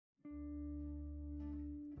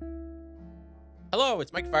Hello,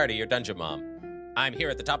 it's Mike Farty, your Dungeon Mom. I'm here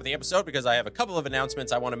at the top of the episode because I have a couple of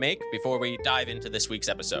announcements I want to make before we dive into this week's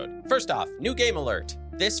episode. First off, new game alert.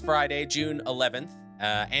 This Friday, June 11th,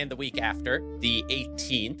 and the week after, the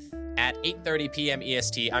 18th, at 8:30 p.m.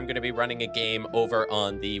 EST, I'm going to be running a game over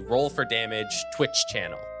on the Roll for Damage Twitch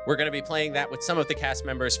channel. We're going to be playing that with some of the cast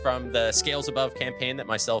members from the Scales Above campaign that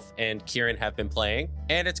myself and Kieran have been playing,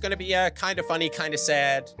 and it's going to be a kind of funny, kind of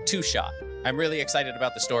sad two-shot. I'm really excited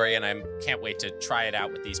about the story, and I can't wait to try it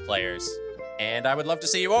out with these players. And I would love to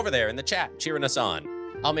see you over there in the chat, cheering us on.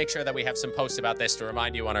 I'll make sure that we have some posts about this to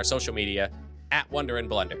remind you on our social media, at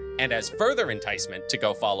WnB. And as further enticement to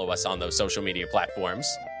go follow us on those social media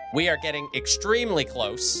platforms, we are getting extremely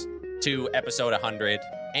close to episode 100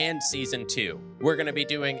 and season 2. We're going to be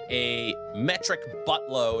doing a metric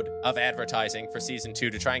buttload of advertising for season 2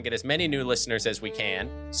 to try and get as many new listeners as we can.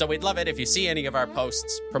 So we'd love it if you see any of our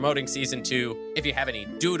posts promoting season 2. If you have any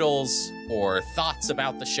doodles or thoughts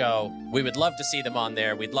about the show, we would love to see them on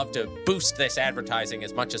there. We'd love to boost this advertising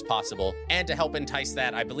as much as possible. And to help entice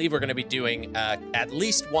that, I believe we're going to be doing at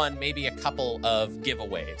least one, maybe a couple of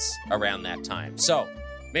giveaways around that time. So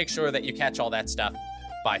make sure that you catch all that stuff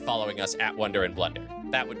by following us at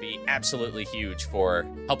WnB. That would be absolutely huge for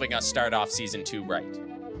helping us start off season 2 right.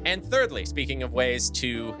 And thirdly, speaking of ways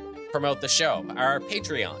to promote the show, our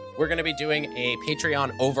Patreon. We're going to be doing a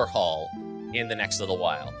Patreon overhaul in the next little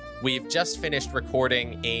while. We've just finished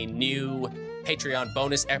recording a new Patreon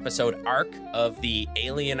bonus episode arc of the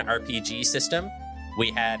Alien RPG system.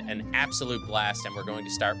 We had an absolute blast, and we're going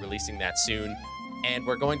to start releasing that soon. And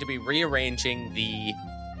we're going to be rearranging the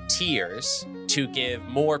tiers to give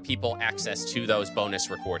more people access to those bonus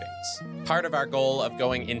recordings. Part of our goal of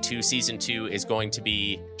going into season 2 is going to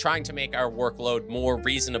be trying to make our workload more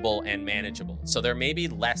reasonable and manageable. So there may be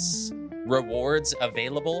less rewards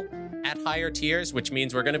available at higher tiers, which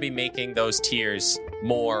means we're going to be making those tiers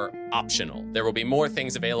more optional. There will be more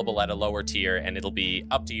things available at a lower tier, and it'll be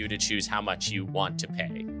up to you to choose how much you want to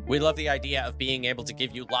pay. We love the idea of being able to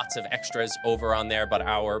give you lots of extras over on there, but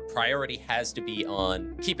our priority has to be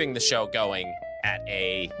on keeping the show going at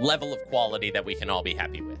a level of quality that we can all be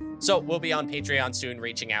happy with. So we'll be on Patreon soon,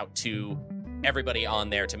 reaching out to everybody on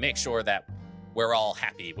there to make sure that we're all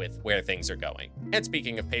happy with where things are going. And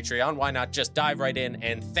speaking of Patreon, why not just dive right in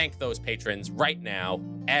and thank those patrons right now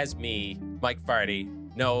as me, Mike Farty.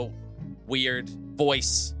 No weird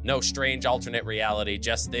voice, no strange alternate reality,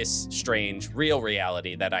 just this strange real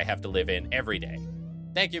reality that I have to live in every day.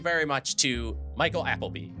 Thank you very much to Michael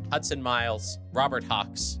Appleby, Hudson Miles, Robert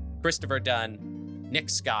Hawks, Christopher Dunn, Nick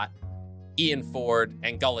Scott, Ian Ford,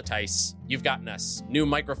 and Gullatice. You've gotten us new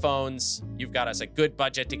microphones. You've got us a good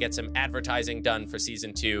budget to get some advertising done for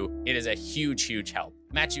season 2. It is a huge, huge help.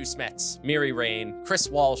 Matthew Smets, Miri Rain, Chris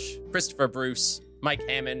Walsh, Christopher Bruce, Mike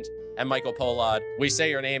Hammond, and Michael Pollard. We say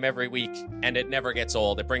your name every week, and it never gets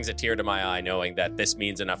old. It brings a tear to my eye knowing that this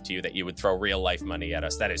means enough to you that you would throw real life money at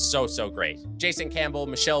us. That is so, so great. Jason Campbell,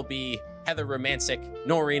 Michelle B., Heather Romancic,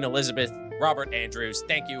 Noreen Elizabeth, Robert Andrews,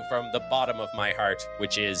 thank you from the bottom of my heart,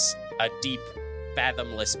 which is a deep,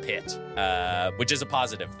 fathomless pit, which is a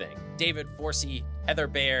positive thing. David Forsey, Heather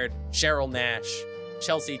Baird, Cheryl Nash,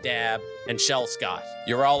 Chelsea Dabb, and Shell Scott.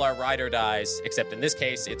 You're all our ride or dies, except in this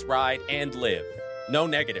case, it's ride and live. No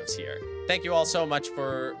negatives here. Thank you all so much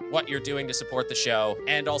for what you're doing to support the show,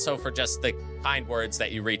 and also for just the kind words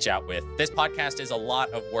that you reach out with. This podcast is a lot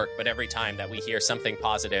of work, but every time that we hear something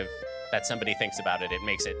positive that somebody thinks about it, it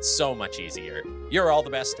makes it so much easier. You're all the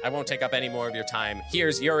best. I won't take up any more of your time.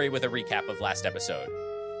 Here's Yuri with a recap of last episode.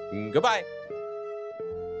 Goodbye.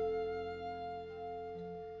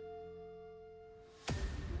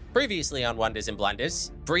 Previously on Wonders and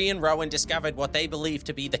Blunders, Bree and Rowan discovered what they believed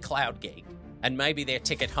to be the Cloud Gate, and maybe their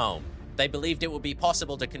ticket home. They believed it would be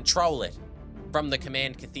possible to control it from the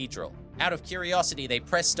Command Cathedral. Out of curiosity, they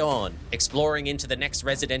pressed on, exploring into the next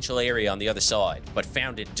residential area on the other side, but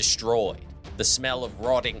found it destroyed. The smell of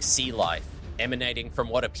rotting sea life emanating from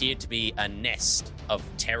what appeared to be a nest of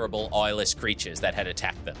terrible eyeless creatures that had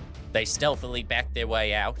attacked them. They stealthily backed their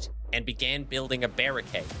way out and began building a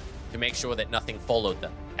barricade to make sure that nothing followed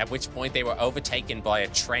them, at which point they were overtaken by a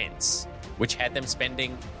trance, which had them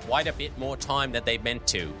spending quite a bit more time than they meant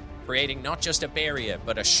to, creating not just a barrier,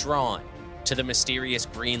 but a shrine to the mysterious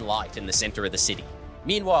green light in the center of the city.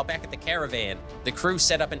 Meanwhile, back at the caravan, the crew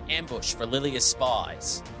set up an ambush for Lilia's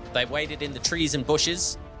spies. They waited in the trees and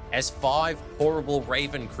bushes as 5 horrible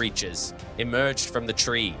raven creatures emerged from the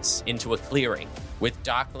trees into a clearing, with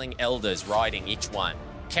darkling elders riding each one.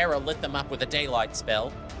 Kara lit them up with a daylight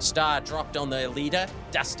spell, Star dropped on their leader,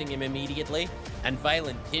 dusting him immediately, and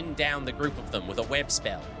Valen pinned down the group of them with a web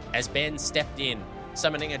spell as Ben stepped in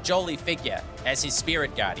summoning a Jolie figure as his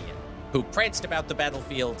spirit guardian, who pranced about the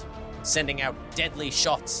battlefield, sending out deadly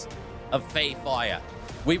shots of fey fire.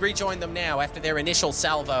 We rejoin them now after their initial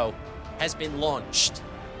salvo has been launched.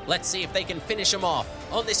 Let's see if they can finish them off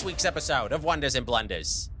on this week's episode of Wonders and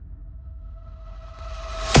Blunders.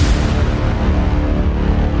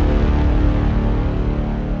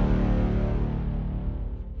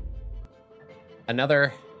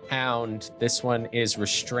 Another hound. This one is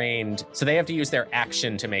restrained, so they have to use their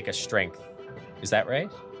action to make a strength. Is that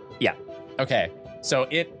right? Yeah. Okay. So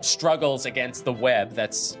it struggles against the web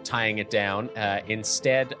that's tying it down.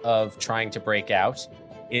 Instead of trying to break out,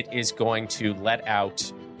 it is going to let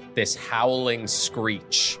out this howling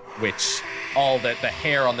screech, which all the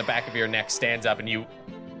hair on the back of your neck stands up and you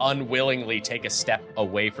unwillingly take a step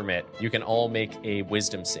away from it. You can all make a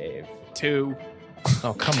wisdom save. 2.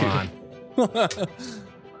 Oh, come on.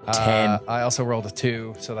 10. I also rolled a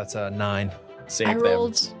 2, so that's a 9. Save I them.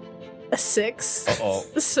 rolled a 6. Uh-oh.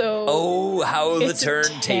 So Oh, how the it's a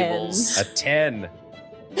turntables. 10. A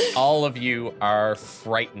 10. All of you are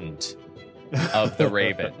frightened of the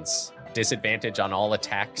ravens. Disadvantage on all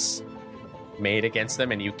attacks made against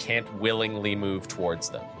them, and you can't willingly move towards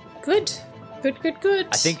them. Good. I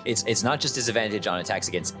think it's not just disadvantage on attacks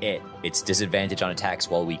against it. It's disadvantage on attacks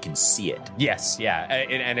while we can see it. Yes, yeah,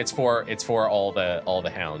 and it's for all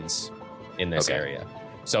the hounds in this area.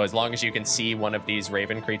 So as long as you can see one of these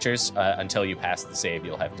raven creatures, until you pass the save,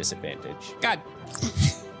 you'll have disadvantage. God.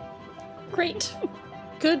 Great.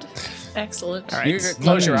 Good. Excellent. All right. You could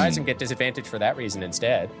close your eyes and get disadvantage for that reason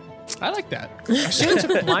instead. I like that. I should have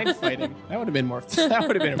took blind fighting. That would have been more. That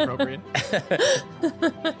would have been appropriate.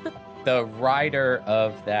 The rider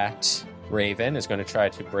of that raven is going to try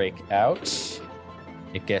to break out.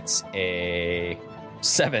 It gets a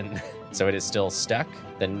 7, so it is still stuck.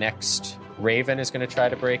 The next raven is going to try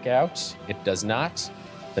to break out. It does not.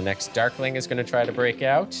 The next darkling is going to try to break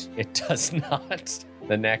out. It does not.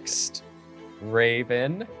 The next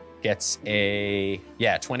raven gets a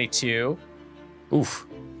 22. Oof.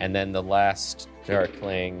 And then the last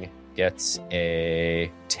darkling gets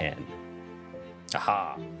a 10.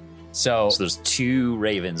 Aha. So there's 2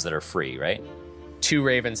 ravens that are free, right? 2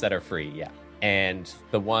 ravens that are free, yeah. And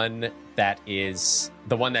the one that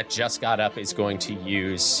just got up is going to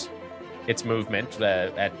use its movement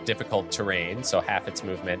at difficult terrain, so half its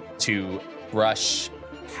movement, to rush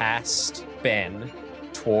past Ben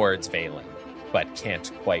towards Valen, but can't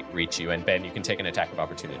quite reach you. And Ben, you can take an attack of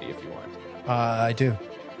opportunity if you want. I do.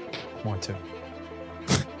 Want to.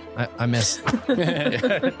 I missed.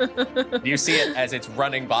 You see it as it's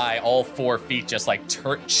running by, all 4 feet, just like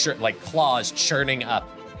claws churning up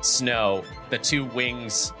snow. The 2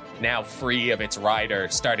 wings, now free of its rider,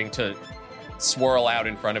 starting to swirl out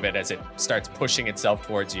in front of it as it starts pushing itself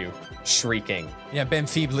towards you, shrieking. Yeah, Ben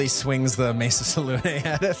feebly swings the Mesa Salune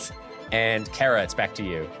at it. And Kara, it's back to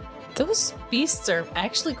you. Those beasts are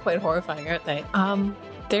actually quite horrifying, aren't they?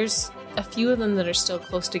 There's a few of them that are still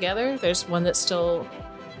close together. There's one that's still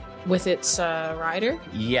with its rider.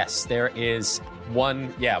 Yes, there is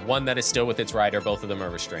one that is still with its rider. Both of them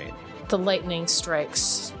are restrained. The lightning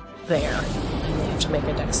strikes there, and they have to make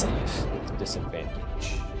a dex save.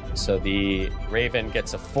 Disadvantage. So the raven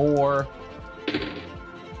gets a 4.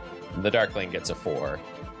 The darkling gets a 4.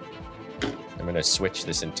 I'm going to switch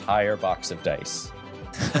this entire box of dice.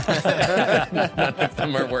 None of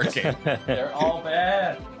them are working. They're all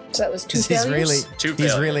bad. So that was 2 He's failures?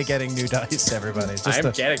 he's really getting new dice, everybody.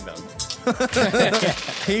 I'm getting them.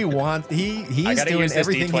 He's I gotta doing use this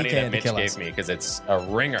everything he D20 that can to Mitch kill gave us. me because it's a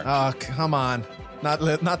ringer. Oh, come on. Not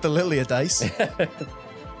the Lilia dice.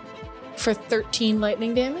 For 13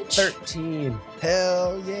 lightning damage. 13.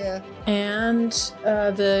 Hell yeah. And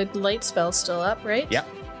the light spell's still up, right? Yep.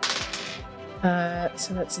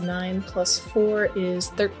 So that's 9 plus 4 is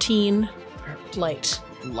 13 light.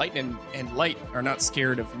 Lightning and light are not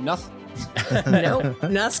scared of nothing. Nope,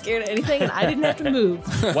 not scared of anything, and I didn't have to move.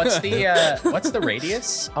 What's the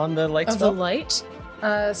radius on the light Of spell? the light?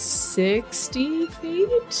 60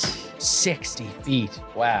 feet? 60 feet.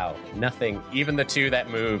 Wow. Nothing. Even the 2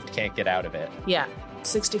 that moved can't get out of it. Yeah,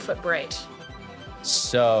 60 foot bright.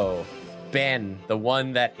 So, Ben, the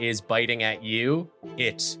one that is biting at you,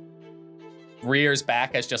 it rears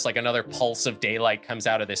back as just like another pulse of daylight comes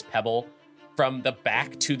out of this pebble. From the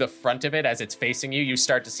back to the front of it, as it's facing you, you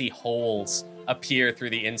start to see holes appear through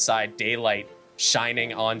the inside, daylight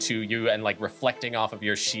shining onto you and like reflecting off of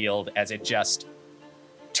your shield as it just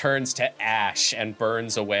turns to ash and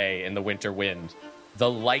burns away in the winter wind.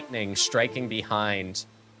 The lightning striking behind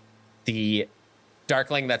the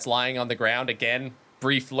darkling that's lying on the ground, again,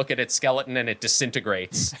 brief look at its skeleton and it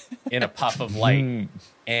disintegrates in a puff of light.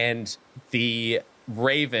 And the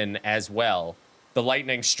raven as well. The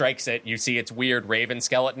lightning strikes it. You see its weird raven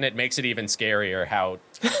skeleton. It makes it even scarier how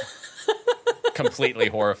completely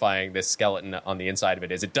horrifying this skeleton on the inside of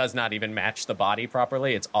it is. It does not even match the body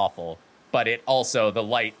properly. It's awful. But it also, the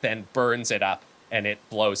light then burns it up and it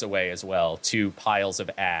blows away as well. 2 piles of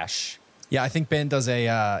ash. Yeah, I think Ben does he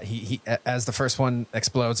as the first one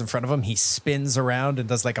explodes in front of him, he spins around and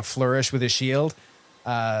does like a flourish with his shield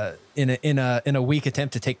in a weak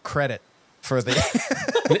attempt to take credit for the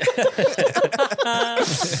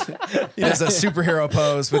he does a superhero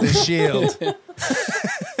pose with his shield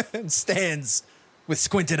and stands with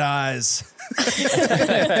squinted eyes.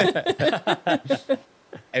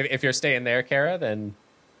 If you're staying there, Kara, then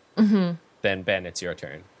Ben, it's your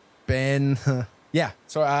turn. Ben, yeah.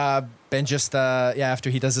 So Ben just after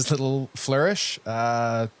he does his little flourish,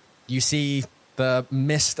 you see the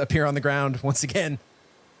mist appear on the ground once again,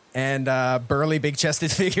 and burly,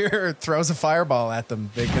 big-chested figure throws a fireball at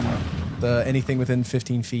them. They can anything within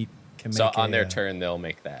 15 feet can make. So on their turn, they'll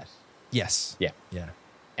make that. Yes. Yeah. Yeah.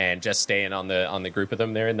 And just staying on the group of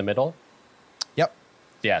them there in the middle. Yep.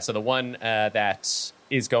 Yeah. So the one that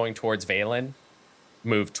is going towards Valen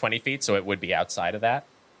moved 20 feet, so it would be outside of that.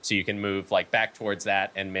 So you can move like back towards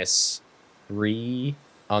that and miss 3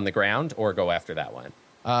 on the ground, or go after that one.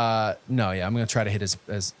 No. Yeah. I'm gonna try to hit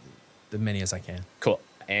as many as I can. Cool.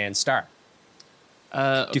 And Star.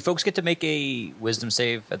 Do folks get to make a wisdom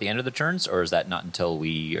save at the end of the turns, or is that not until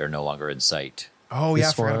we are no longer in sight? Oh yeah, I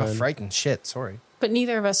This forgot about one. frightened. Shit. Sorry. But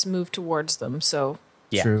neither of us moved towards them, so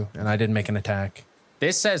Yeah. True. And I didn't make an attack.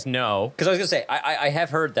 This says no. Because I was going to say, I have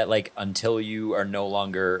heard that, like, until you are no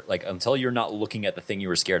longer, like, until you're not looking at the thing you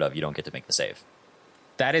were scared of, you don't get to make the save.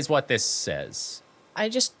 That is what this says. I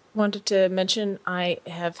just wanted to mention I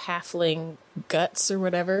have halfling guts or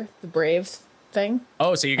whatever, the brave thing.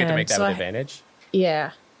 Oh, so you get to make that so with I- advantage?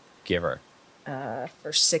 Yeah, Give her.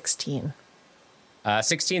 for 16.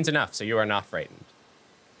 16's enough, so you are not frightened.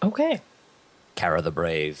 Okay. Kara the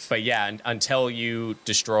Brave. But yeah, until you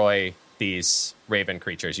destroy these raven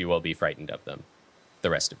creatures, you will be frightened of them, the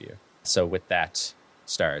rest of you. So with that,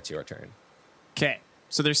 Star, it's your turn. Okay.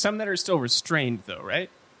 So there's some that are still restrained, though, right?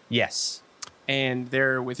 Yes. And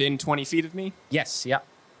they're within 20 feet of me. Yes, yeah.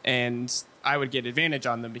 And I would get advantage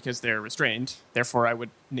on them because they're restrained. Therefore, I would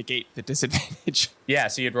negate the disadvantage. Yeah,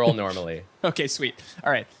 so you'd roll normally. Okay, sweet.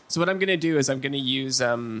 All right. So what I'm going to do is I'm going to use...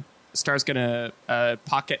 Star's going to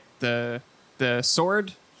pocket the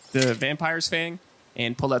sword, the vampire's fang,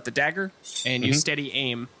 and pull out the dagger, and use steady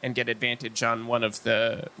aim and get advantage on one of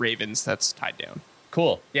the ravens that's tied down.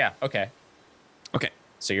 Cool. Yeah, okay. Okay.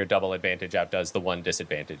 So your double advantage outdoes the one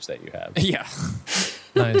disadvantage that you have. Yeah.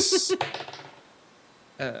 Nice.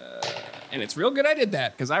 And it's real good I did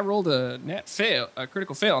that, because I rolled a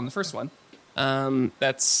critical fail on the first one.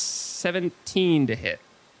 That's 17 to hit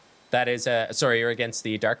That is, sorry, you're against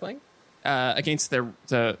the Darkling? against the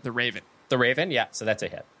raven. The Raven? Yeah, so that's a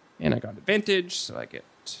hit. And I got advantage, so I get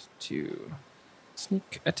to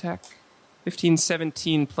sneak attack. 15,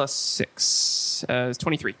 17 plus 6 is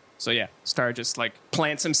 23. So yeah, Star just like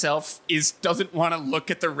plants himself, doesn't want to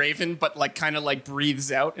look at the raven, but like kind of like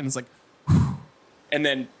breathes out and is like, whew, and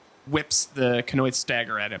then whips the Kanoith's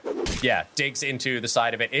dagger at him. Yeah, digs into the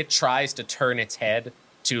side of it. It tries to turn its head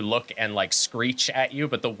to look and like screech at you,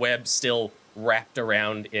 but the web's still wrapped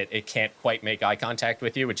around it. It can't quite make eye contact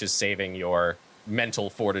with you, which is saving your mental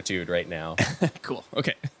fortitude right now. Cool.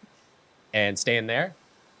 Okay. And staying there,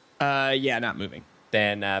 Yeah, not moving.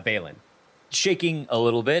 then Valen. Shaking a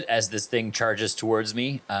little bit as this thing charges towards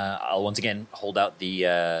me, I'll once again hold out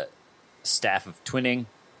the Staff of Twinning,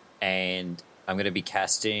 and I'm going to be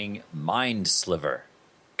casting Mind Sliver.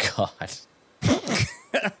 God.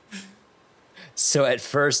 So at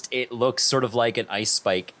first, it looks sort of like an ice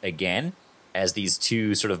spike again, as these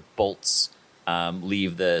 2 sort of bolts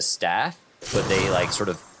leave the staff, but they like sort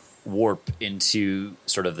of warp into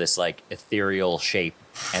sort of this like ethereal shape,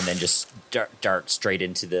 and then just dart straight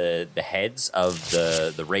into the heads of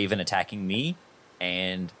the raven attacking me,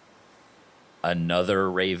 and another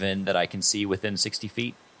raven that I can see within 60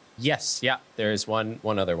 feet. Yes, yeah, there is one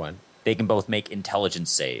other one. They can both make intelligence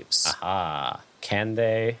saves. Aha. Can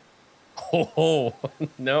they? Oh,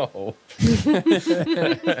 no.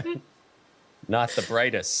 Not the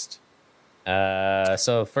brightest.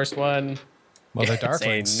 So first one, Well, they're it's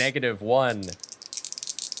darklings. a -1.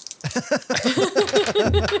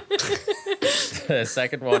 The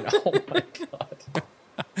second one, oh my God.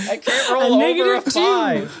 I can't roll over a -2.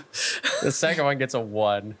 5. The second one gets a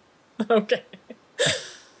 1. Okay.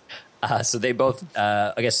 So they both,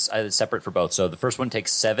 I guess, separate for both. So the first one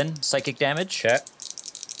takes 7 psychic damage. Okay.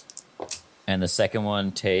 And the second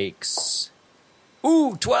one takes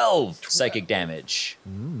 12 psychic damage.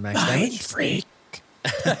 Max damage. Freak.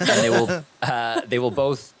 And they will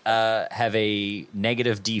both have a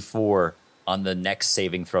negative D4 on the next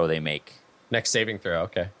saving throw they make Next saving throw.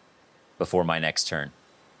 Okay. before my next turn,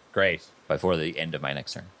 Great. before the end of my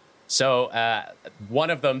next turn. So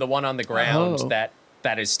one of them, the one on the ground Oh. that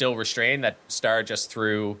is still restrained, that Star just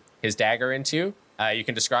threw his dagger into, you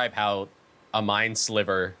can describe how a mind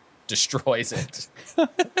sliver destroys it.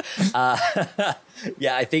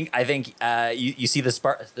 Yeah, I think you see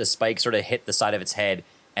the spike sort of hit the side of its head,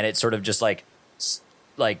 and it sort of just like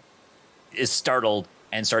is startled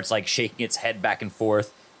and starts like shaking its head back and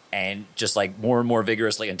forth, and just like more and more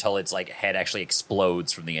vigorously until its like head actually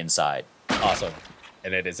explodes from the inside. Awesome.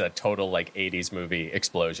 And it is a total like 80s movie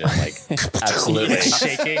explosion. Like Absolutely. it's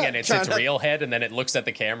shaking and it's its real head, and then it looks at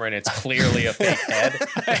the camera and it's clearly a fake head.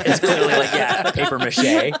 It's clearly like, yeah, paper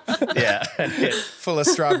mache. Yeah. And Full of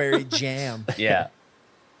strawberry jam. yeah.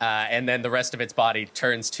 And then the rest of its body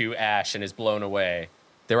turns to ash and is blown away.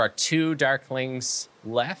 There are 2 darklings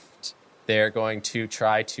left. They're going to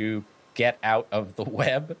try to get out of the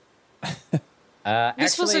web. This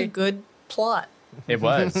was a Actually, good plot. it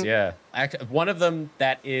was, yeah. One of them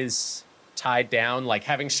that is tied down, like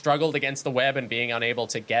having struggled against the web and being unable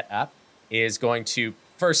to get up, is going to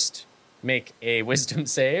first make a wisdom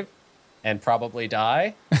save and probably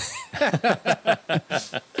die.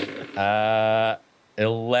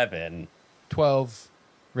 11. 12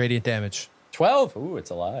 radiant damage. 12. Ooh, it's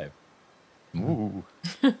alive. Ooh.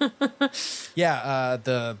 Yeah,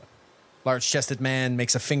 the large-chested man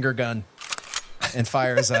makes a finger gun and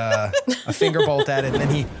fires a finger bolt at it, and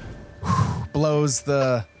then he blows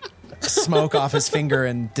the smoke off his finger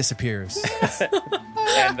and disappears.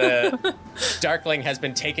 And the Darkling has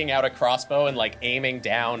been taking out a crossbow and like aiming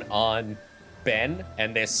down on Ben,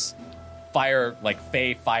 and this fire, like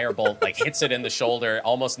fey firebolt, like hits it in the shoulder,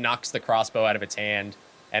 almost knocks the crossbow out of its hand,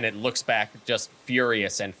 and it looks back just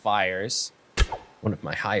furious and fires. One of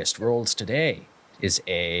my highest rolls today is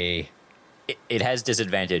a... It has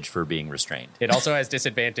disadvantage for being restrained. It also has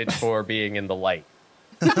disadvantage for being in the light.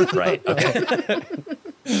 Right. Okay.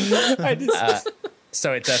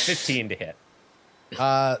 So it's a 15 to hit.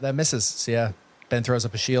 That misses. So yeah, Ben throws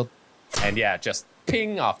up a shield. And yeah, just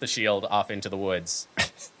ping off the shield off into the woods.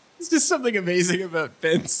 It's just something amazing about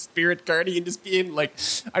Ben's spirit guardian just being like,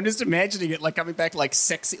 I'm just imagining it like coming back like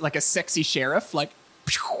sexy, like a sexy sheriff, like,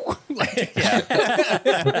 like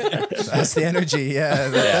That's the energy. Yeah,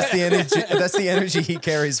 that's the energy. That's the energy he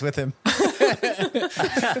carries with him.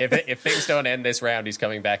 If things don't end this round, he's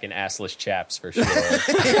coming back in assless chaps for sure. Ooh,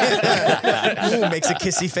 makes a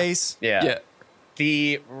kissy face. Yeah. yeah.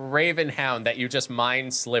 The Raven Hound that you just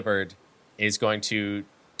mind slivered is going to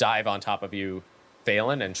dive on top of you,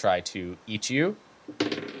 Phelan, and try to eat you.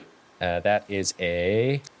 That is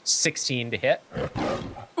a 16 to hit.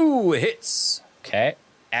 Ooh, it hits. Okay.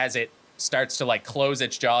 As it starts to like close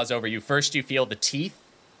its jaws over you, first you feel the teeth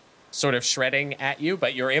sort of shredding at you,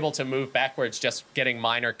 but you're able to move backwards, just getting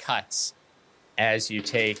minor cuts as you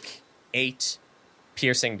take 8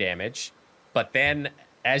 piercing damage. But then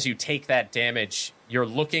as you take that damage, you're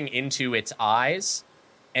looking into its eyes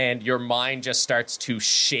and your mind just starts to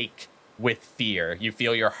shake with fear. You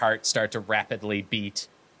feel your heart start to rapidly beat,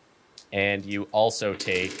 and you also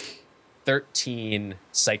take 13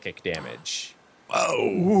 psychic damage.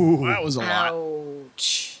 Whoa, that was a lot.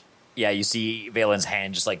 Ouch. Yeah, you see Valen's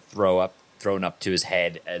hand just like thrown up to his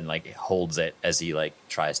head, and like holds it as he like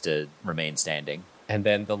tries to remain standing. And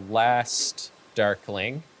then the last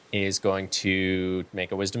Darkling is going to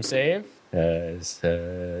make a wisdom save. 3.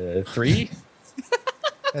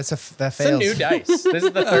 That It's a fails. new dice. This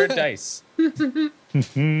is the third dice.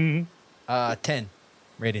 10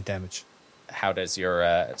 radiant damage. How does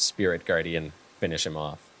your spirit guardian finish him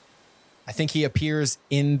off? I think he appears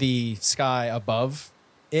in the sky above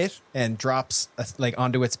it and drops like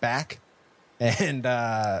onto its back, and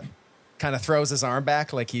kind of throws his arm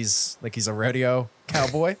back like he's a rodeo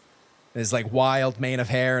cowboy. His like wild mane of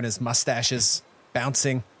hair and his mustache is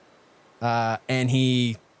bouncing, and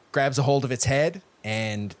he grabs a hold of its head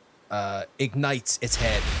and ignites its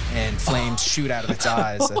head, and flames shoot out of its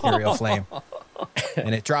eyes, ethereal flame.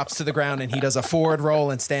 And it drops to the ground, and he does a forward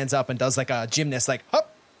roll and stands up and does like a gymnast, like hop.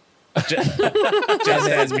 Just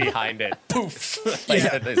as behind it, poof!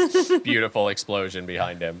 Like this beautiful explosion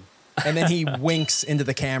behind him. And then he winks into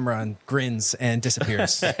the camera and grins and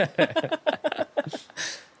disappears.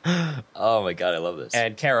 Oh my god, I love this.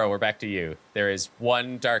 And Kara, we're back to you. There is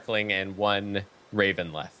 1 Darkling and 1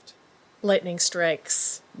 Raven left. lightning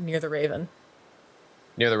strikes near the raven.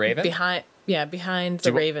 Near the raven? Behind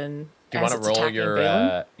the raven. Do you want to roll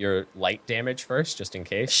your light damage first, just in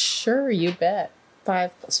case? Sure, you bet.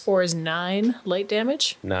 5 + 4 is 9 light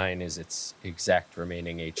damage. 9 is its exact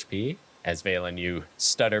remaining HP. As Valen, you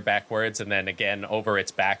stutter backwards, and then again over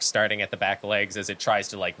its back, starting at the back legs as it tries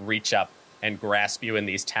to like reach up and grasp you in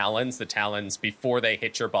these talons. The talons, before they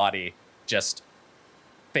hit your body, just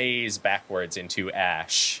phase backwards into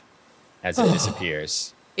ash as it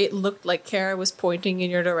disappears. It looked like Kara was pointing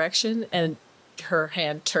in your direction, and her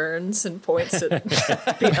hand turns and points at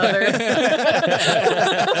the other.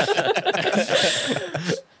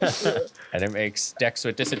 And it makes Dex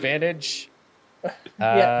with disadvantage,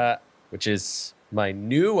 Yeah. which is my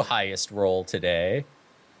new highest roll today,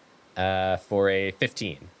 for a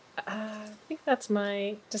 15. I think that's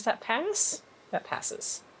my... Does that pass? That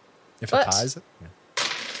passes. If But- it ties it. Yeah.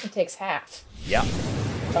 It takes half Yeah.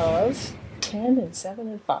 of 10 and 7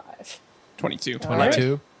 and 5. 22.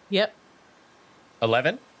 22. Yep.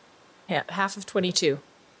 11? Yeah, half of 22.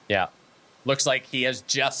 Yeah. Looks like he has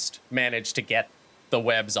just managed to get the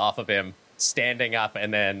webs off of him, standing up,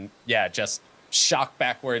 and then, just shock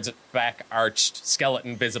backwards, back arched,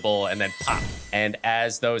 skeleton visible, and then pop. And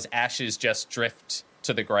as those ashes just drift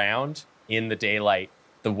to the ground in the daylight,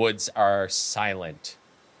 the woods are silent.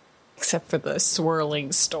 Except for the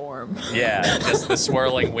swirling storm. Yeah, just the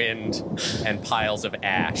swirling wind and piles of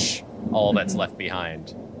ash, all that's left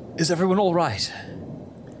behind. Is everyone all right?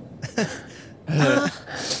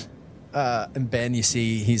 And Ben, you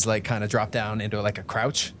see he's like kind of dropped down into like a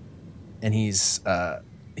crouch, and he's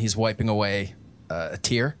wiping away a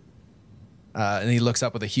tear, and he looks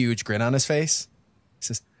up with a huge grin on his face. He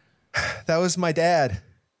says, "That was my dad."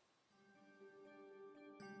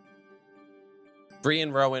 Bree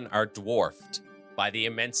and Rowan are dwarfed by the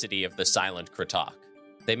immensity of the silent Kratok.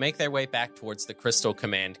 They make their way back towards the Crystal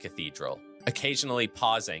Command Cathedral, occasionally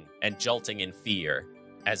pausing and jolting in fear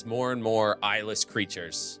as more and more eyeless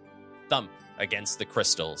creatures thump against the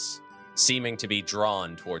crystals, seeming to be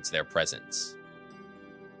drawn towards their presence.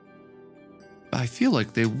 I feel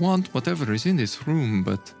like they want whatever is in this room,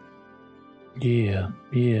 but Yeah.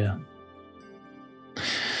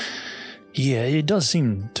 Yeah, it does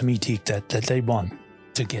seem to me, Teak, that they want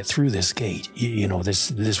to get through this gate. You know,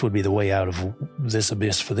 this would be the way out of this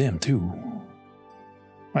abyss for them, too.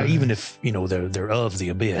 Even if, they're of the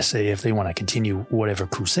abyss, if they want to continue whatever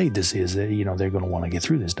crusade this is, they're going to want to get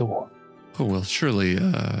through this door. oh well, surely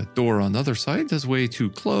a door on the other side is way too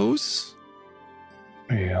close.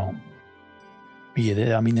 Yeah.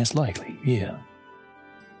 Yeah, I mean, that's likely, yeah.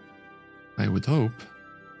 I would hope.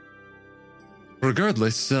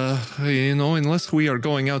 Regardless, unless we are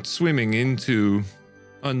going out swimming into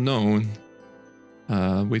unknown,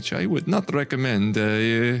 which I would not recommend.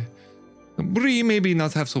 Bree maybe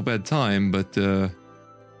not have so bad time, but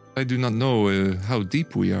I do not know how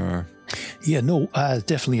deep we are. Yeah, no, I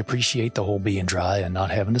definitely appreciate the whole being dry and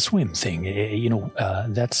not having to swim thing.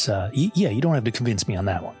 That's, you don't have to convince me on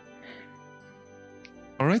that one.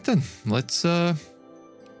 All right then, let's go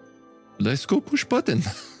push button.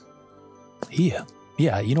 Yeah,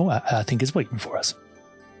 I think it's waiting for us.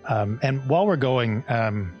 And while we're going,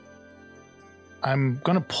 I'm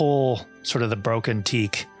going to pull sort of the broken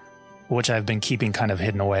teak, which I've been keeping kind of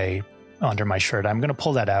hidden away under my shirt. I'm going to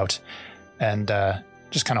pull that out and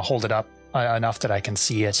just kind of hold it up enough that I can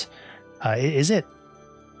see it. Is it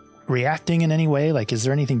reacting in any way? Like, is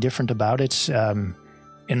there anything different about it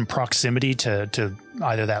in proximity to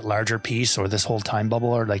either that larger piece or this whole time bubble,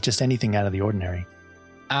 or like just anything out of the ordinary?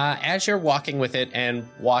 As you're walking with it and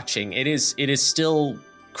watching, it is still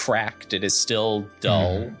cracked. It is still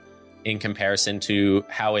dull in comparison to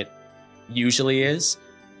how it usually is.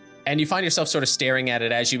 And you find yourself sort of staring at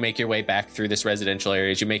it as you make your way back through this residential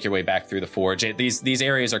area, as you make your way back through the forge. These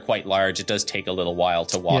areas are quite large. It does take a little while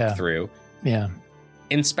to walk through. Yeah.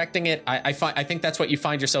 Inspecting it, I think that's what you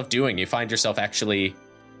find yourself doing. You find yourself actually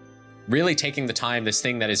really taking the time, this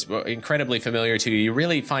thing that is incredibly familiar to you, you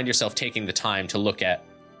really find yourself taking the time to look at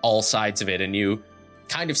all sides of it. And you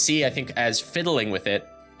kind of see, I think, as fiddling with it,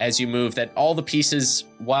 as you move, that all the pieces,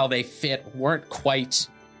 while they fit, weren't quite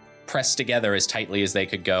pressed together as tightly as they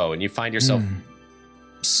could go. And you find yourself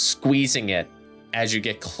squeezing it as you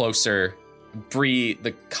get closer. Bree,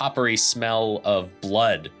 the coppery smell of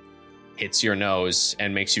blood hits your nose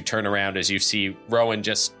and makes you turn around as you see Rowan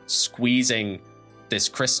just squeezing this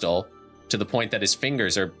crystal to the point that his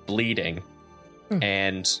fingers are bleeding.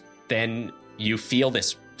 And then you feel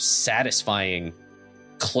this satisfying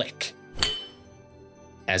click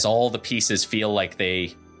as all the pieces feel like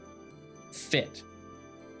they fit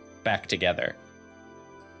back together.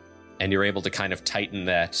 and you're able to kind of tighten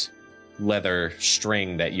that leather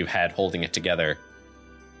string that you've had holding it together.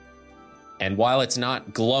 And while it's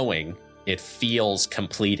not glowing, it feels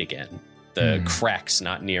complete again. The crack's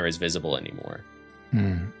not near as visible anymore.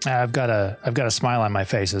 I've got a smile on my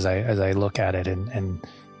face as I look at it and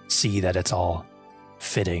see that it's all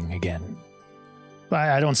fitting again.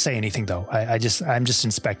 I don't say anything though. I'm just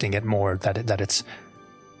inspecting it more that it's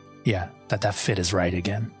that fit is right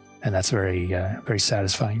again, and that's very very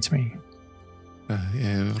satisfying to me.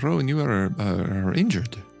 Rowan, you are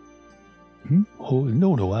injured. Oh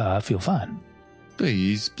no, I feel fine.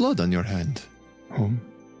 There's blood on your hand.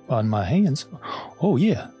 On my hands? Oh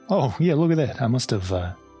yeah, look at that. I must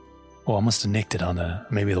have nicked it on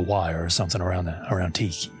maybe the wire or something around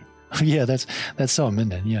Tiki. Yeah, that's something,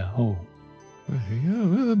 isn't it? Yeah. Oh.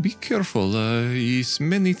 Be careful. There's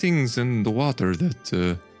many things in the water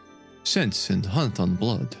that sense and hunt on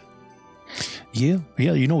blood. Yeah.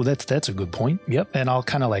 That's a good point. Yep. And I'll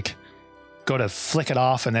kind of like go to flick it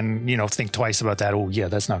off, and then think twice about that. Oh yeah,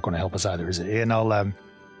 that's not going to help us either, is it? And I'll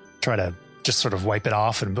try to just sort of wipe it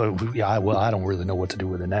off, and I don't really know what to do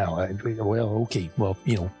with it now. Okay. Well,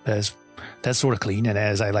 that's sort of clean. And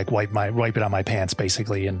as I like wipe it on my pants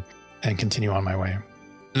basically, and continue on my way.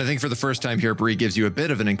 And I think for the first time here, Bree gives you a bit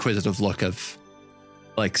of an inquisitive look of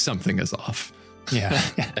like something is off. Yeah.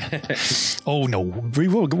 Oh no,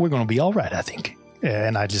 we're going to be all right, I think.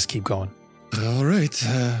 And I just keep going. All right.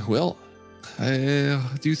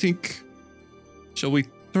 Do you think, shall we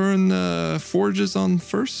turn forges on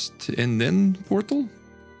first and then portal?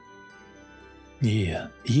 Yeah.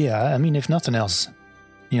 I mean, if nothing else,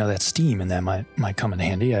 that steam in that might come in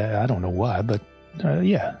handy. I don't know why, but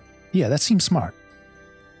yeah, that seems smart.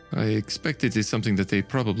 I expect it is something that they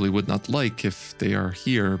probably would not like if they are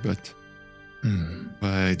here, but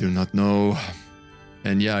I do not know.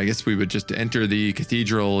 And yeah, I guess we would just enter the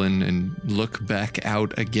cathedral and look back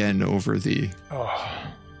out again over the...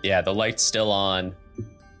 Oh. Yeah, the light's still on.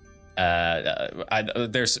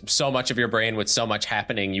 There's so much of your brain with so much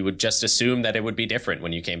happening, you would just assume that it would be different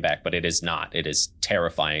when you came back, but it is not. It is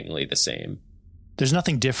terrifyingly the same. There's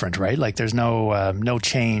nothing different, right? Like there's no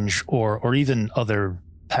change or even other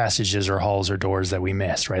passages or halls or doors that we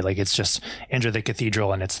missed, right? Like it's just enter the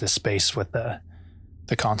cathedral and it's this space with the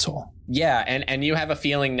console. Yeah, and you have a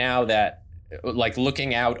feeling now that, like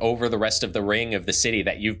looking out over the rest of the ring of the city,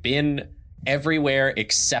 that you've been everywhere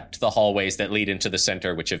except the hallways that lead into the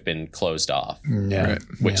center, which have been closed off. Yeah. Right.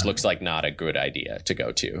 Which looks like not a good idea to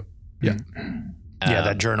go to. Yeah.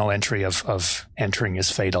 That journal entry of entering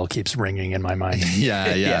is fatal keeps ringing in my mind.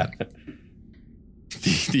 Yeah.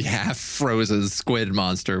 The half-frozen squid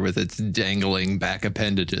monster with its dangling back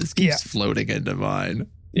appendages keeps floating into mine.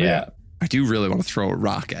 Yeah. I do really want to throw a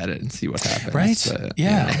rock at it and see what happens. Right? But,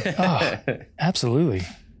 Oh, absolutely.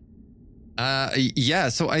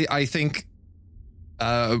 So I think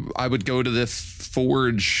I would go to the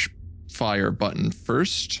forge fire button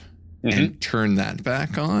first and turn that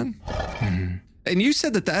back on. Mm-hmm. And you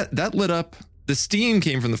said that lit up. The steam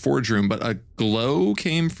came from the forge room, but a glow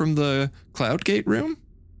came from the cloud gate room?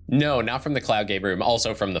 No, not from the cloud gate room,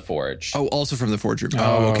 also from the forge. Oh, also from the forge room.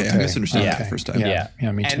 Oh, okay. I misunderstood that the first time. Yeah,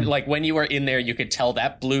 me too. And like when you were in there, you could tell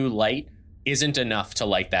that blue light isn't enough to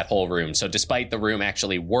light that whole room. So despite the room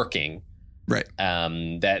actually working, right,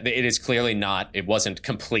 that it is clearly not, it wasn't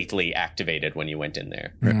completely activated when you went in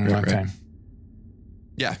there. Right.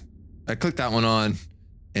 Yeah, I clicked that one on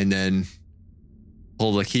and then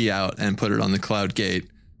pull the key out and put it on the cloud gate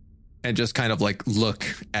and just kind of like look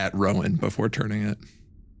at Rowan before turning it.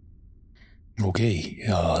 Okay,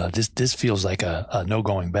 this feels like a no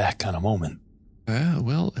going back kind of moment.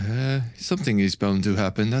 Something is bound to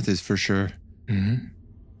happen, that is for sure. Mm-hmm.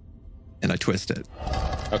 And I twist it.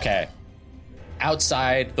 Okay.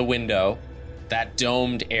 Outside the window, that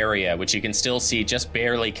domed area, which you can still see just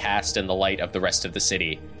barely cast in the light of the rest of the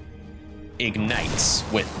city, ignites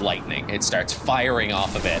with lightning. It starts firing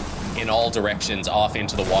off of it in all directions, off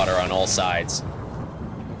into the water on all sides,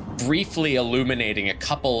 briefly illuminating a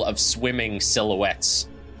couple of swimming silhouettes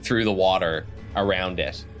through the water around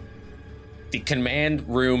it. The command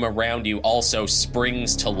room around you also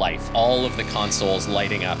springs to life, all of the consoles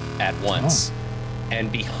lighting up at once.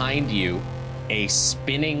 And behind you, a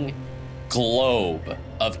spinning globe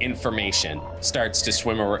of information starts to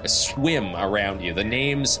swim around you. The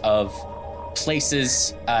names of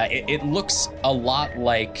places, it looks a lot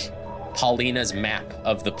like Paulina's map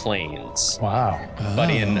of the plains. Wow.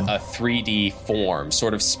 But in a 3D form,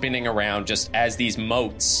 sort of spinning around just as these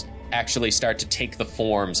motes actually start to take the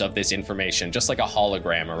forms of this information, just like a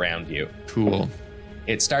hologram around you. Cool.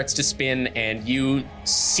 It starts to spin and you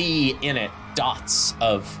see in it dots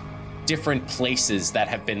of different places that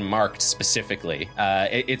have been marked specifically.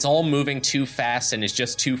 It's all moving too fast and is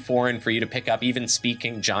just too foreign for you to pick up. Even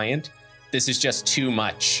speaking giant, this is just too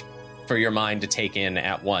much for your mind to take in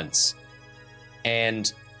at once.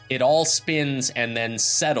 And it all spins and then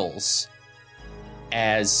settles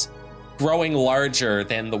as, growing larger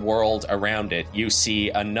than the world around it, you see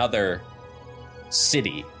another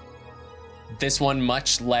city. This one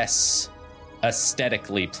much less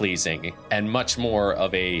aesthetically pleasing and much more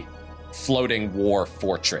of a floating war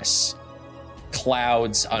fortress.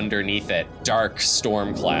 Clouds underneath it, dark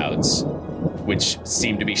storm clouds, which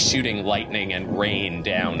seem to be shooting lightning and rain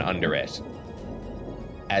down under it.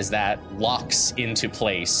 As that locks into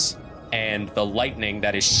place, and the lightning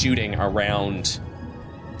that is shooting around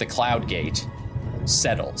the cloud gate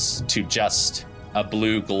settles to just a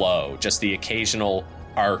blue glow, just the occasional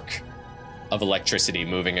arc of electricity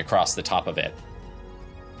moving across the top of it.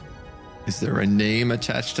 Is there a name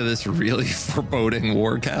attached to this really foreboding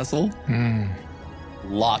war castle?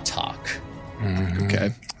 Lotok.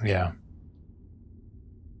 Okay. Yeah.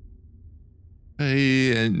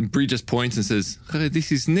 And Bree just points and says,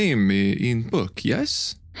 this is name in book,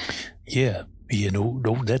 yes? Yeah. No,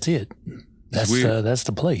 that's it. That's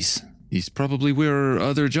the place. He's probably where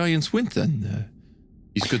other giants went then.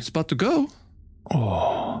 He's a good spot to go.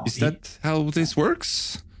 Oh. Is that how this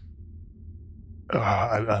works?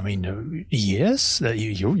 I mean, yes.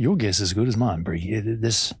 Your guess is as good as mine, Bree.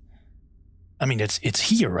 It's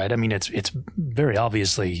here, right? I mean, it's very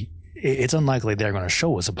obviously. It's unlikely they're going to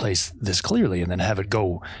show us a place this clearly and then have it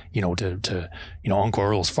go, to Uncle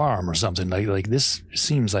Earl's farm or something. Like this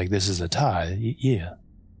seems like this is a tie. Yeah.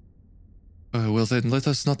 Well, then let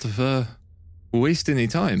us not waste any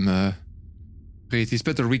time. It is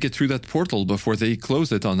better we get through that portal before they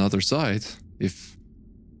close it on the other side, if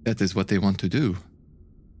that is what they want to do.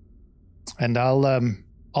 And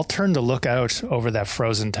I'll turn to look out over that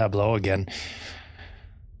frozen tableau again.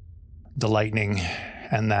 The lightning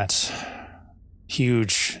and that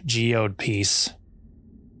huge geode piece.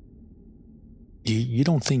 You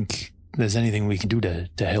don't think there's anything we can do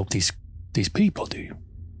to help these people, do you?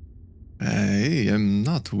 I am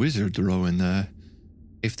not wizard, Rowan.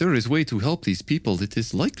 If there is way to help these people, it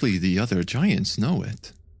is likely the other giants know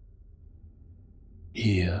it.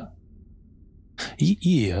 Yeah.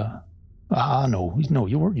 Yeah. I know. No,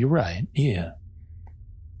 you're right. Yeah.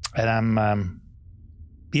 And I'm,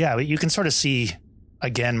 but you can sort of see,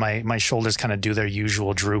 again, my shoulders kind of do their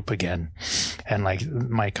usual droop again. And like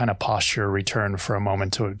my kind of posture return for a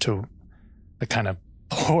moment to the kind of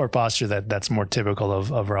poor posture that's more typical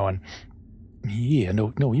of Rowan. Yeah,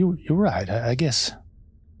 no, you're right. I guess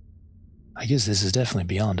this is definitely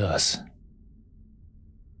beyond us.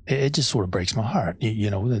 It just sort of breaks my heart,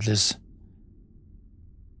 that this.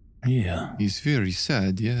 Yeah. He's very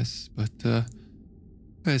sad, yes, but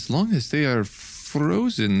as long as they are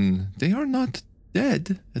frozen, they are not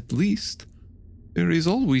dead, at least. There is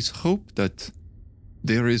always hope that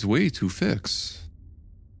there is way to fix.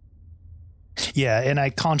 Yeah, and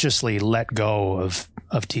I consciously let go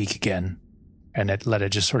of Teak again, and let it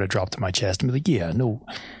just sort of drop to my chest and be like, yeah, no,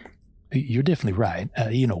 you're definitely right.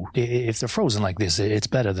 If they're frozen like this, it's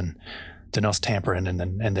better than us tampering and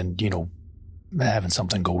then having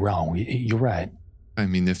something go wrong. You're right. I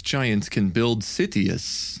mean, if giants can build city as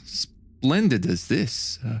splendid as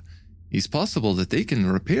this, it's possible that they can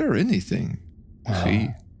repair anything.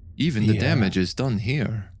 Even the damage is done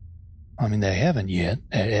here. I mean, they haven't yet,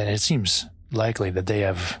 and it seems likely that they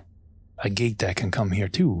have a gate that can come here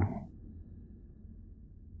too.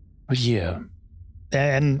 But yeah.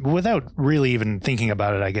 And without really even thinking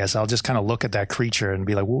about it, I guess, I'll just kind of look at that creature and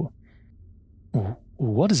be like,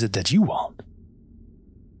 what is it that you want?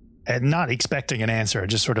 And not expecting an answer,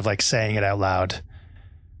 just sort of like saying it out loud.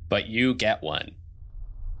 But you get one.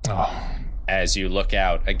 Oh. As you look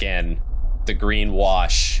out again, the green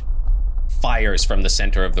wash fires from the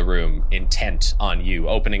center of the room, intent on you,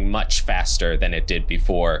 opening much faster than it did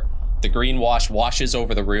before. The green wash washes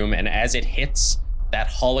over the room, and as it hits that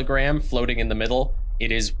hologram floating in the middle,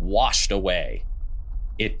 it is washed away.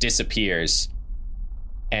 It disappears.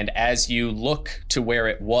 And as you look to where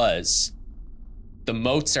it was, the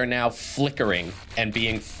motes are now flickering and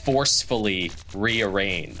being forcefully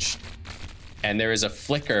rearranged. And there is a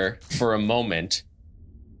flicker for a moment,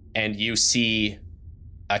 and you see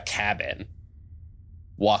a cabin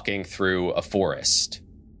walking through a forest,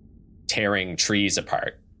 tearing trees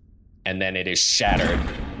apart. And then it is shattered,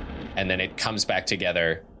 and then it comes back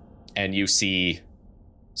together, and you see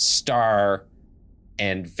Star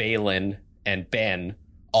and Valen and Ben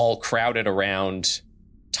all crowded around,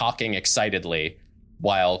 talking excitedly,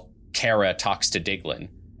 while Kara talks to Diglin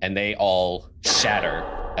and they all shatter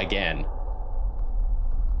again.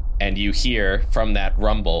 And you hear from that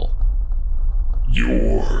rumble,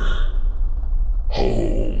 Your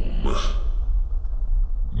home.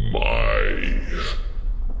 My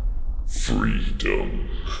freedom.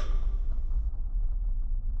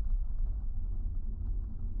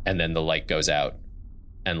 and then the light goes out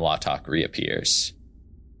and Lotok reappears.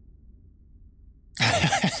 And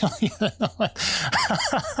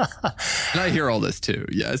I hear all this too,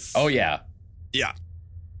 yes? Oh, yeah. Yeah.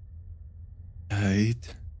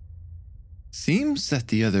 It seems that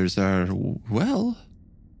the others are, well,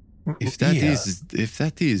 if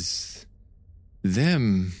that is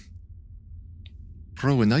them,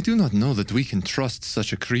 Rowan, I do not know that we can trust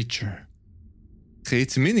such a creature.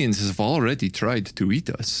 Its minions have already tried to eat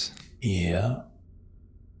us. Yeah.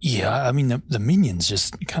 Yeah, I mean, the minions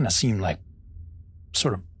just kind of seem like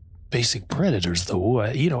sort of basic predators, though.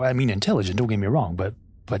 I mean, intelligent, don't get me wrong, but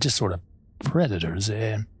just sort of predators.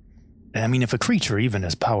 And I mean, if a creature even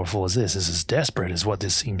as powerful as this is as desperate as what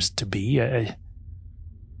this seems to be,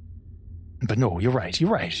 but no, you're right.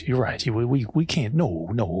 We can't,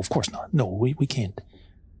 no, of course not. No, we can't.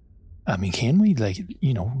 I mean, can we? Like,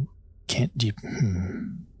 can't you?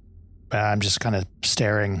 I'm just kind of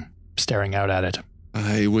staring out at it.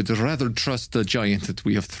 I would rather trust the giant that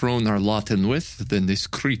we have thrown our lot in with than this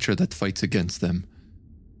creature that fights against them.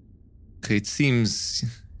 It seems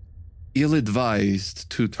ill-advised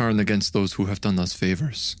to turn against those who have done us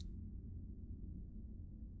favors.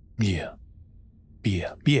 Yeah.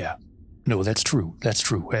 No, that's true.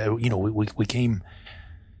 We came.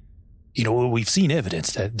 We've seen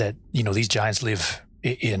evidence that these giants live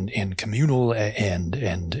in communal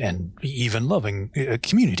and even loving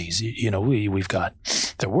communities. We've got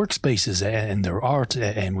their workspaces and their art,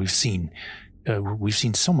 and we've seen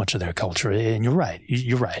so much of their culture. And you're right.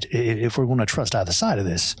 If we're going to trust either side of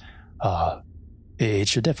this, it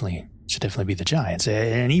should definitely be the giants.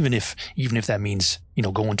 And even if that means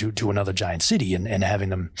going to another giant city and having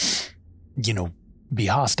them be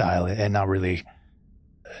hostile and not really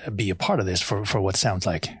be a part of this for what sounds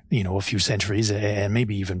like a few centuries, and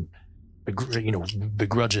maybe even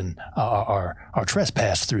begrudging our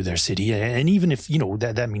trespass through their city. And even if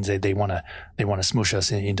that means they want to smush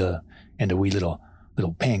us into wee little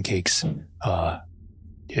pancakes,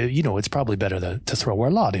 it's probably better to throw our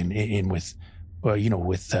lot in with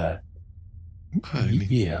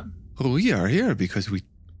yeah. Well, we are here because we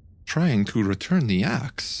trying to return the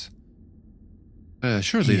axe.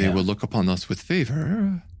 Surely they will look upon us with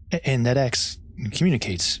favor. And that axe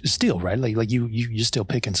communicates still, right? Like you're still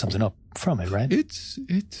picking something up from it, right?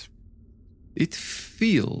 It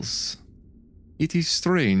feels. It is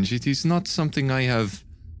strange. It is not something I have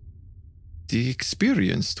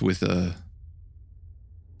experienced with an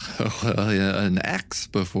axe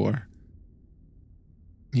before.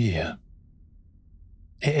 Yeah.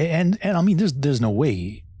 And I mean, there's no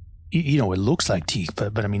way, it looks like teak,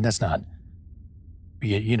 but I mean, that's not.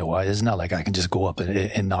 It's not like I can just go up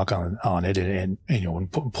and knock on it and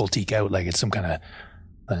pull Teak out like it's some kind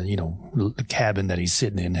of cabin that he's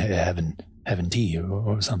sitting in having tea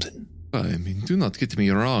or something. I mean, do not get me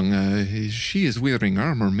wrong. She is wearing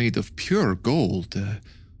armor made of pure gold.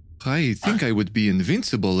 I think I would be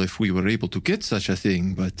invincible if we were able to get such a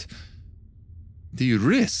thing, but the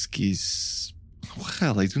risk is,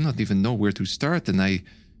 well, I do not even know where to start, and I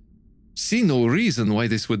see no reason why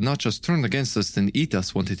this would not just turn against us and eat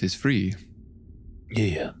us once it is free.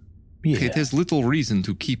 Yeah. It has little reason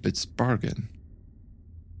to keep its bargain.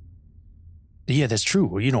 Yeah, that's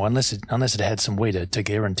true. Unless it had some way to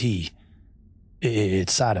guarantee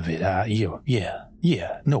its side of it.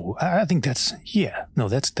 Yeah. No, I think that's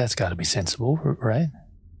got to be sensible, right?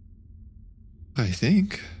 I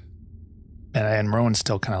think. And Rowan's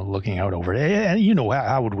still kind of looking out over it. And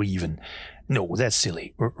how would we even? No, that's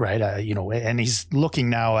silly, right? And he's looking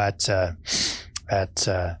now at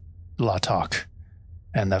Lotok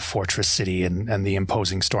and that fortress city and the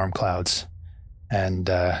imposing storm clouds, and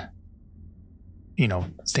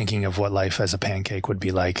thinking of what life as a pancake would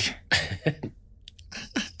be like.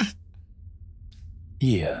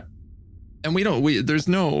 Yeah, and there's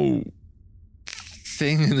no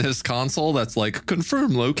thing in this console that's like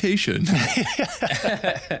confirm location.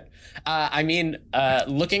 I mean,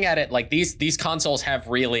 looking at it, like these consoles have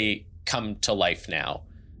really come to life now.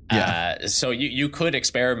 Yeah. So you could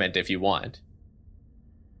experiment if you want.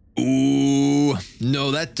 Ooh,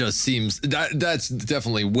 no, that just seems that's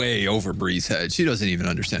definitely way over Bree's head. She doesn't even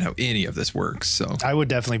understand how any of this works. So I would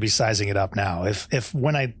definitely be sizing it up now. If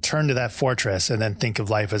when I turn to that fortress and then think of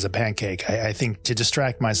life as a pancake, I think to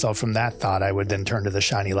distract myself from that thought, I would then turn to the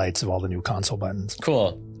shiny lights of all the new console buttons.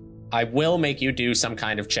 Cool. I will make you do some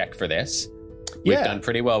kind of check for this. We've done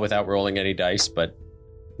pretty well without rolling any dice, but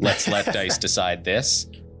let's let dice decide this.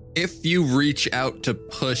 If you reach out to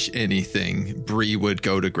push anything, Bree would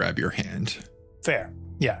go to grab your hand. Fair.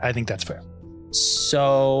 Yeah, I think that's fair.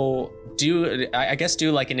 So do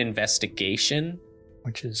like an investigation.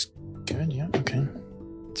 Which is good, yeah, okay.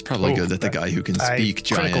 It's probably good that the guy who can speak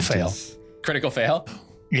giant critical fail. Critical fail?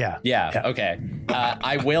 Yeah. Okay.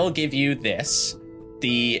 I will give you this.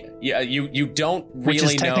 You don't really know. Which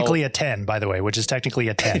is technically a 10, by the way, which is technically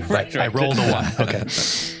a 10. Right. I rolled a 1. Okay.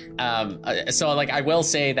 So I will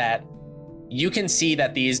say that you can see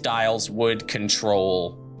that these dials would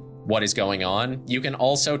control what is going on. You can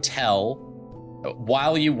also tell,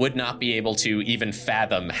 while you would not be able to even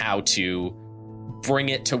fathom how to bring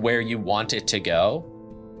it to where you want it to go,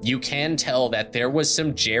 you can tell that there was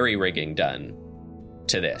some jerry-rigging done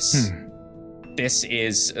to this. This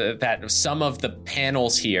is that some of the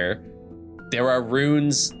panels here, there are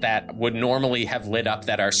runes that would normally have lit up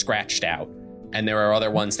that are scratched out. And there are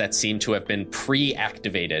other ones that seem to have been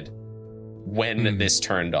pre-activated when this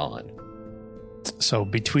turned on. So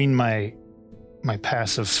between my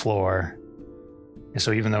passive floor,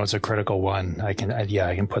 so even though it's a critical 1, I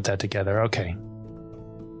can put that together. Okay.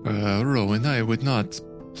 Rowan, I would not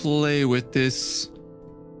play with this.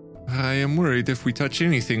 I am worried if we touch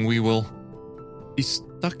anything, we will be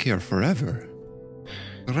stuck here forever.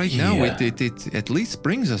 Right now, it at least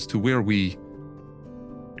brings us to where we...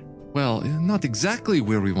 Well, not exactly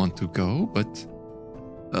where we want to go, but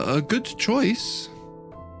a good choice.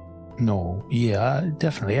 No, yeah,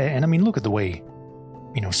 definitely. And I mean, look at the way,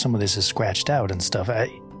 some of this is scratched out and stuff. I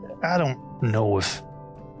don't know if...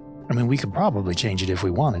 I mean, we could probably change it if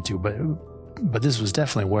we wanted to, but this was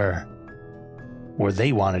definitely where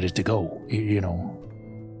they wanted it to go,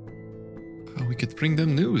 We could bring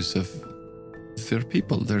them news of their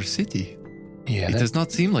people, their city. Yeah, it does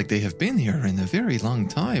not seem like they have been here in a very long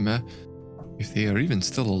time, if they are even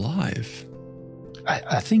still alive.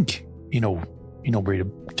 I think, Bree,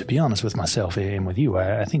 to be honest with myself and with you,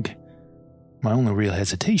 I think my only real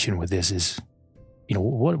hesitation with this is,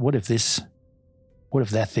 what if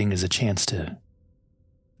that thing is a chance to,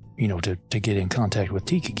 to get in contact with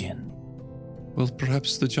Teak again? Well,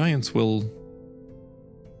 perhaps the giants will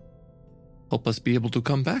help us be able to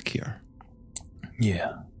come back here.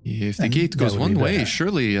 Yeah. If the gate goes one way,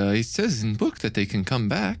 surely it says in book that they can come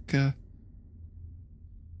back.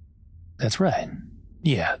 That's right.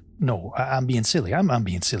 Yeah. No, I'm being silly. I'm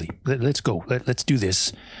being silly. Let's go. Let's do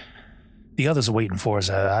this. The others are waiting for us.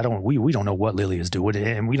 We don't know what Lily is doing,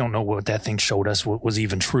 and we don't know what that thing showed us was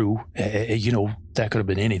even true. That could have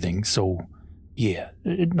been anything. So, yeah.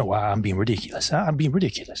 No, I'm being ridiculous. I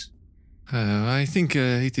think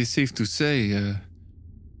it is safe to say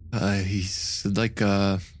he's like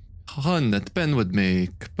a Hun that Ben would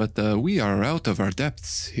make, but we are out of our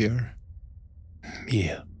depths here.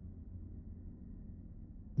 Yeah.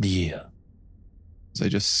 So I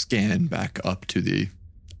just scan back up to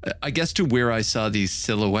to where I saw these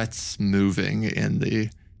silhouettes moving in the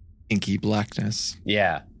inky blackness.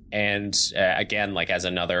 Yeah. And again, like as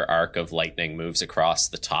another arc of lightning moves across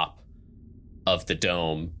the top of the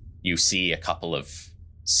dome, you see a couple of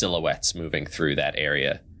silhouettes moving through that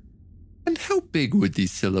area. And how big would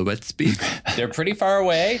these silhouettes be? They're pretty far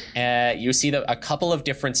away. You see a couple of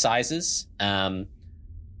different sizes.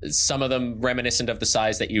 Some of them reminiscent of the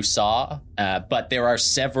size that you saw, but there are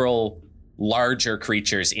several larger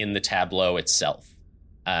creatures in the tableau itself.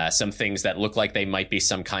 Some things that look like they might be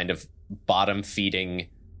some kind of bottom-feeding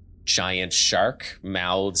giant shark,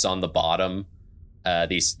 mouths on the bottom.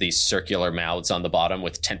 These circular mouths on the bottom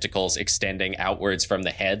with tentacles extending outwards from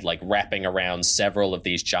the head, like wrapping around several of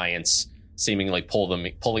these giants, seemingly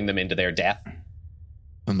pulling them into their death.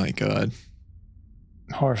 Oh my god.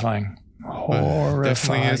 Horrifying.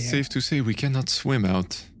 Definitely is safe to say we cannot swim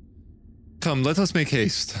out. Come, let us make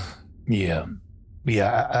haste. Yeah.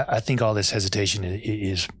 I think all this hesitation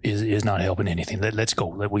is not helping anything. Let's go.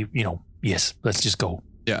 Let's just go.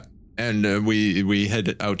 Yeah. And we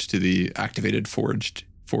head out to the activated forge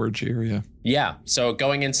area. Yeah. So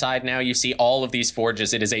going inside now, you see all of these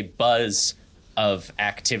forges. It is a buzz of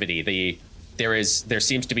activity. There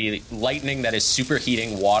seems to be lightning that is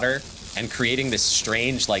superheating water and creating this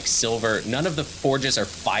strange, like, silver. None of the forges are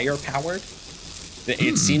fire powered.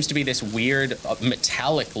 It seems to be this weird,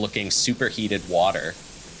 metallic looking superheated water.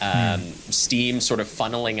 Steam sort of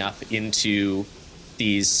funneling up into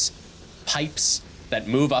these pipes that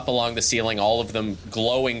move up along the ceiling, all of them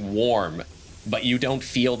glowing warm, but you don't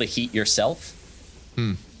feel the heat yourself.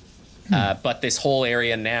 But this whole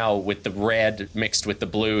area now with the red mixed with the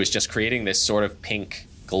blue is just creating this sort of pink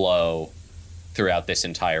glow throughout this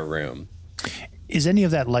entire room. Is any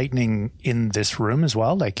of that lightning in this room as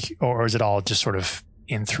well? Like, or is it all just sort of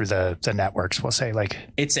in through the networks, we'll say? Like,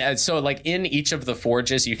 it's so like in each of the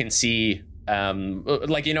forges, you can see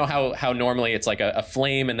like, you know how normally it's like a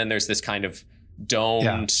flame and then there's this kind of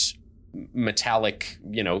domed metallic,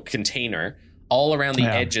 container. All around the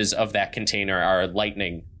edges of that container are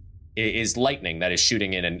lightning that is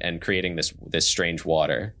shooting in and creating this strange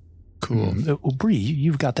water. Cool. Bree,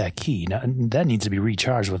 you've got that key. Now, that needs to be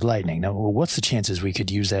recharged with lightning. Now, what's the chances we could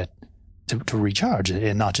use that to recharge it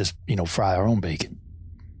and not just, fry our own bacon?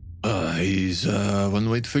 He's one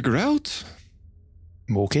way to figure out.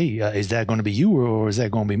 Okay, is that going to be you or is that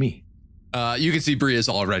going to be me? You can see Bree is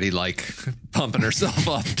already like pumping herself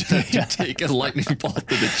up to take a lightning bolt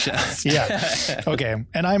to the chest. Yeah. Okay.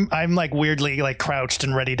 And I'm like weirdly like crouched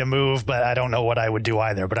and ready to move, but I don't know what I would do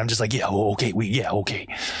either. But I'm just like, okay.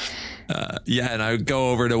 And I would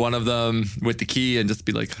go over to one of them with the key and just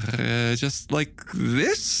be like, just like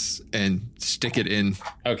this, and stick it in.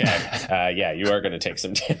 Okay. You are going to take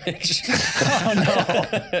some damage.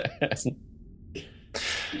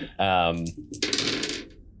 Oh, no.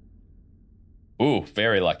 Ooh,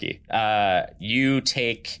 very lucky. You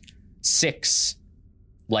take 6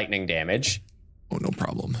 lightning damage. Oh, no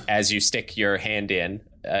problem. As you stick your hand in.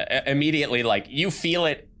 Immediately, like, you feel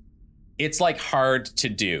it. It's, like, hard to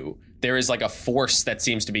do. There is, like, a force that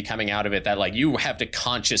seems to be coming out of it that, like, you have to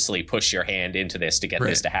consciously push your hand into this to get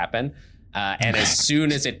this to happen. And as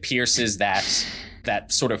soon as it pierces that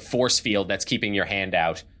sort of force field that's keeping your hand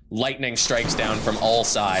out, lightning strikes down from all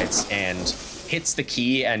sides and hits the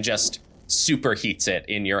key and just superheats it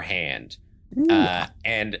in your hand.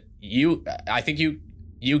 And I think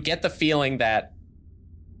you get the feeling that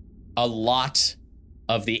a lot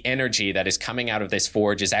of the energy that is coming out of this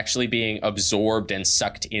forge is actually being absorbed and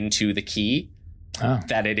sucked into the key.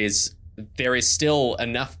 That there is still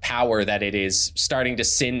enough power that it is starting to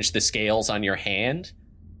singe the scales on your hand,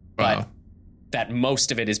 but that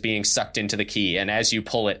most of it is being sucked into the key. And as you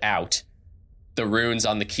pull it out, the runes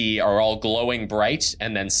on the key are all glowing bright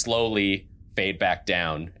and then slowly fade back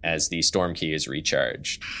down as the storm key is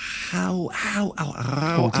recharged. You all right?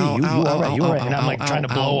 And I'm like trying to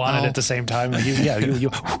blow on it at the same time. Like, you good?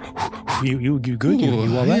 You all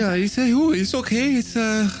right? Yeah, you say, it's okay.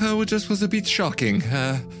 It just was a bit shocking.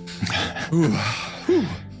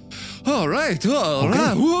 All right.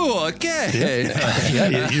 Okay.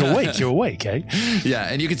 Yeah, you're awake, eh?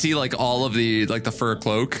 Yeah, and you can see like all of the fur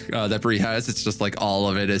cloak that Bree has. It's just like all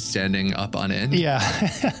of it is standing up on end. Yeah.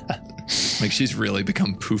 Like she's really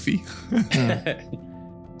become poofy.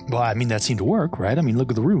 Well, I mean, that seemed to work, right? I mean, look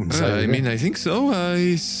at the runes. I think so.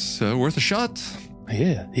 It's worth a shot.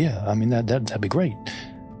 Yeah. I mean, that'd be great.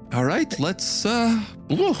 All right, let's go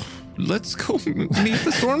meet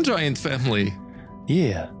the Storm Giant family.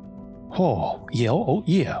 Yeah. Oh,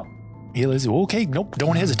 yeah. Yeah, let's okay. Nope,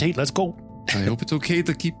 don't hesitate. Let's go. I hope it's okay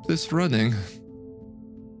to keep this running.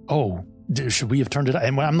 Oh, should we have turned it off?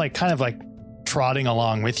 And I'm like kind of like trotting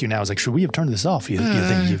along with you now. I was like, should we have turned this off? You think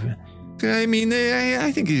I mean,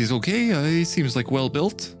 I think he's okay. He seems like well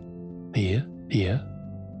built. Yeah.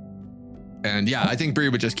 And yeah, I think Bree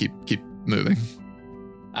would just keep moving.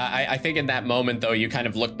 I think in that moment, though, you kind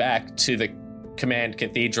of look back to the command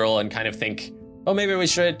cathedral and kind of think, oh, maybe we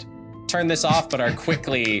should turn this off, but are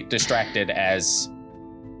quickly distracted as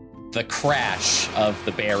the crash of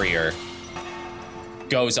the barrier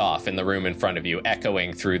goes off in the room in front of you,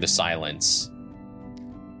 echoing through the silence.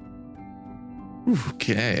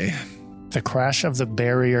 Okay. The crash of the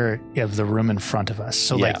barrier of the room in front of us.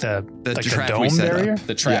 So like the dome barrier?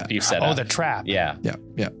 The trap you set up. Oh, the trap. Yeah.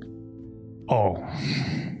 Oh.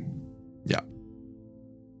 Yeah.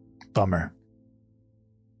 Bummer.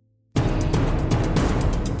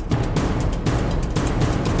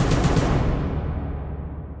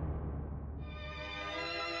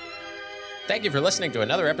 Thank you for listening to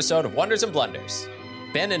another episode of Wonders and Blunders.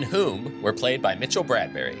 Ben and Whom were played by Mitchell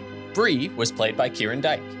Bradbury. Bree was played by Kieran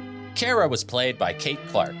Dyke. Kara was played by Kate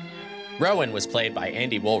Clark. Rowan was played by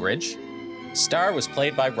Andy Woolridge. Star was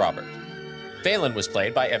played by Robert. Phelan was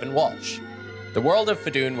played by Evan Walsh. The World of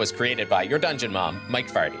Fadoon was created by your Dungeon Mom,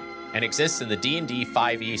 Mike Farty, and exists in the D&D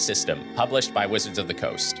 5e system, published by Wizards of the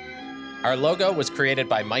Coast. Our logo was created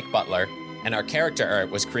by Mike Butler, and our character art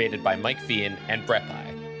was created by Mike Fian and Brett Pye.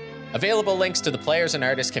 Available links to the players and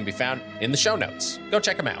artists can be found in the show notes. Go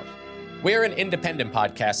check them out. We're an independent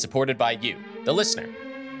podcast supported by you, the listener.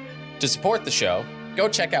 To support the show, go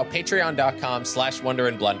check out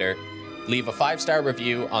patreon.com/wonderandblunder, leave a 5-star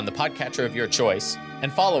review on the podcatcher of your choice,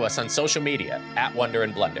 and follow us on social media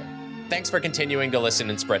 @WonderandBlunder. Thanks for continuing to listen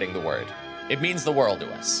and spreading the word. It means the world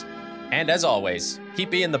to us. And as always,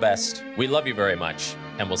 keep being the best. We love you very much,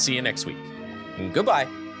 and we'll see you next week. Goodbye.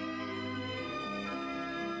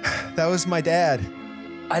 That was my dad.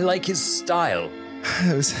 I like his style.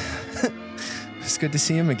 It was, it was good to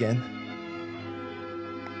see him again.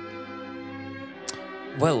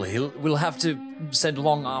 Well, we'll have to send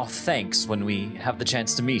along our thanks when we have the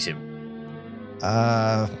chance to meet him.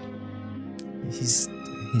 He's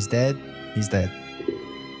dead. He's dead.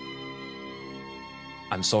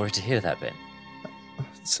 I'm sorry to hear that, Ben.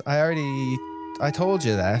 I told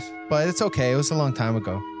you that, but it's okay. It was a long time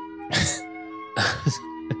ago.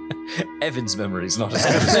 Evan's memory is not as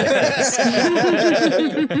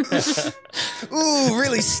good as Ooh,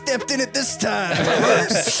 really stepped in it this time.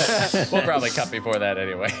 We'll probably cut before that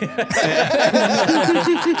anyway.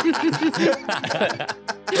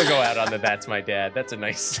 We'll go out on the That's My Dad. That's a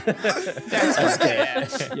nice... That's my dad.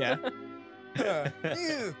 Yeah.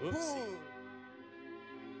 Oopsie.